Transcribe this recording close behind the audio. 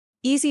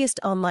Easiest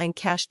online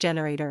cash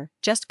generator,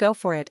 just go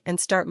for it and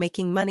start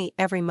making money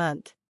every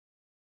month.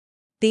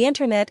 The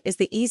internet is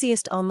the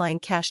easiest online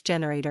cash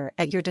generator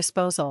at your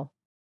disposal.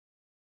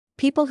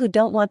 People who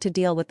don't want to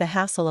deal with the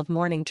hassle of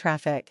morning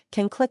traffic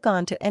can click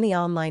on to any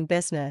online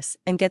business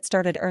and get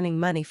started earning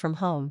money from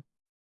home.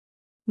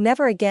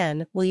 Never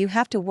again will you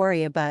have to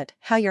worry about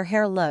how your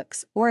hair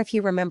looks or if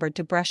you remembered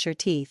to brush your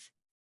teeth.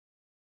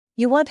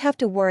 You won't have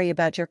to worry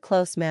about your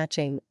clothes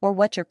matching or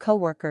what your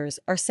coworkers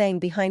are saying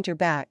behind your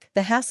back.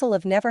 The hassle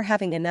of never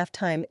having enough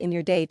time in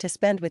your day to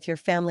spend with your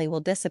family will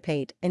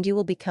dissipate, and you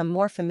will become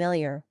more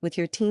familiar with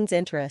your teens'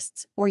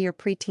 interests or your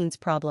preteens'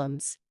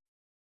 problems.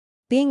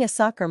 Being a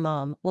soccer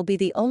mom will be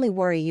the only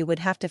worry you would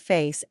have to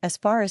face as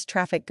far as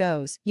traffic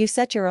goes. You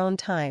set your own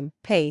time,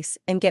 pace,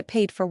 and get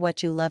paid for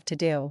what you love to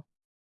do.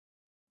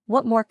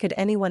 What more could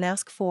anyone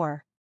ask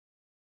for?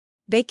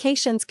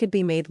 Vacations could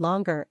be made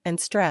longer and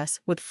stress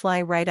would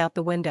fly right out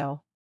the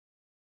window.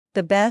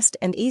 The best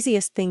and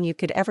easiest thing you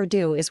could ever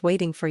do is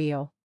waiting for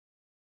you.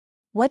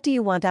 What do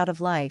you want out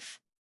of life?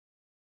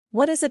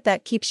 What is it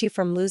that keeps you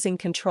from losing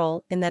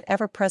control in that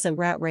ever-present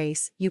rat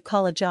race you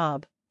call a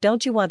job?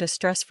 Don't you want a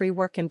stress-free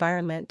work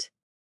environment?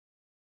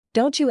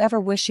 Don't you ever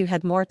wish you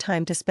had more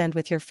time to spend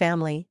with your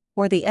family,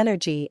 or the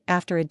energy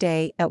after a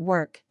day at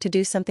work to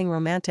do something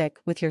romantic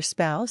with your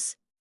spouse?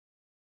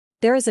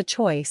 There is a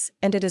choice,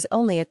 and it is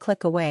only a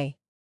click away.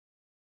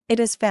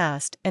 It is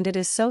fast and it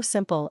is so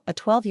simple, a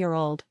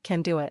 12-year-old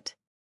can do it.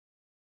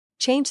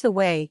 Change the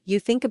way you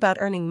think about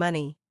earning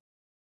money.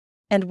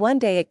 And one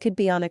day it could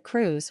be on a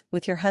cruise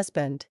with your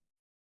husband.